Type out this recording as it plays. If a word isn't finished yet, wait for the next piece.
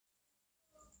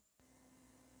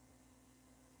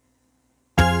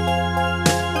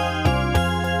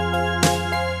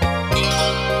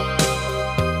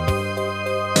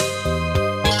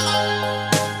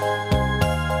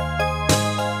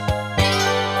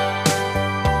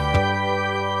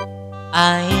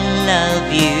I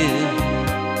love you,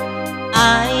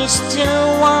 I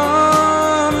still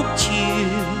want you,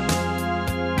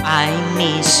 I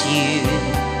miss you,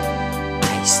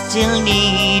 I still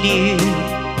need you.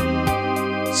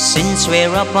 Since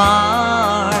we're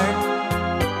apart,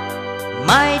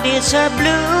 my days are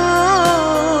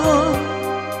blue.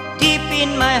 Deep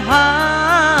in my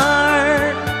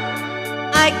heart,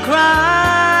 I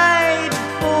cried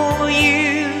for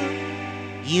you.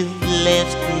 You've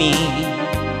left me,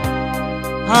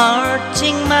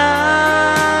 hurting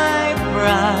my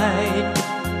pride.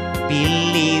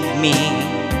 Believe me,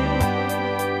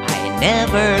 I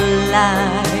never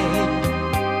lied.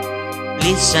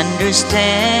 Please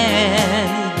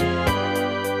understand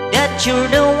that you're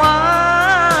the one.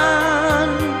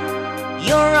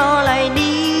 You're all I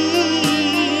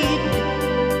need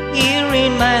here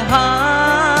in my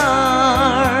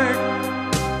heart.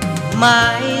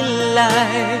 My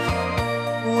life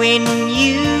when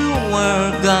you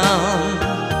were gone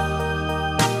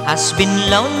has been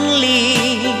lonely,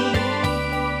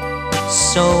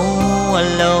 so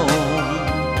alone.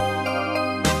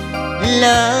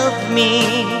 Love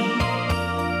me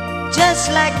just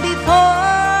like before.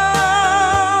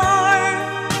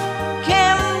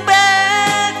 Come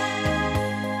back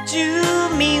to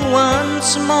me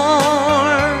once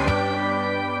more.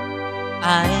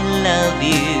 I love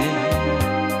you,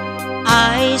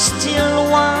 I still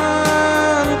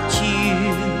want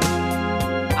you,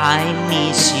 I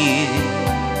miss you,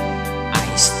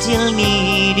 I still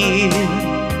need you.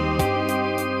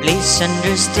 Please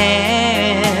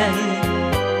understand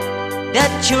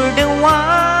that you're the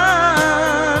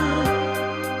one.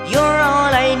 You're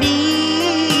all I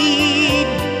need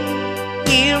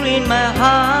here in my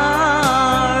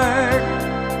heart.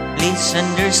 Please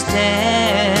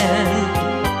understand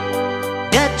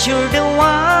that you're the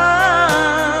one.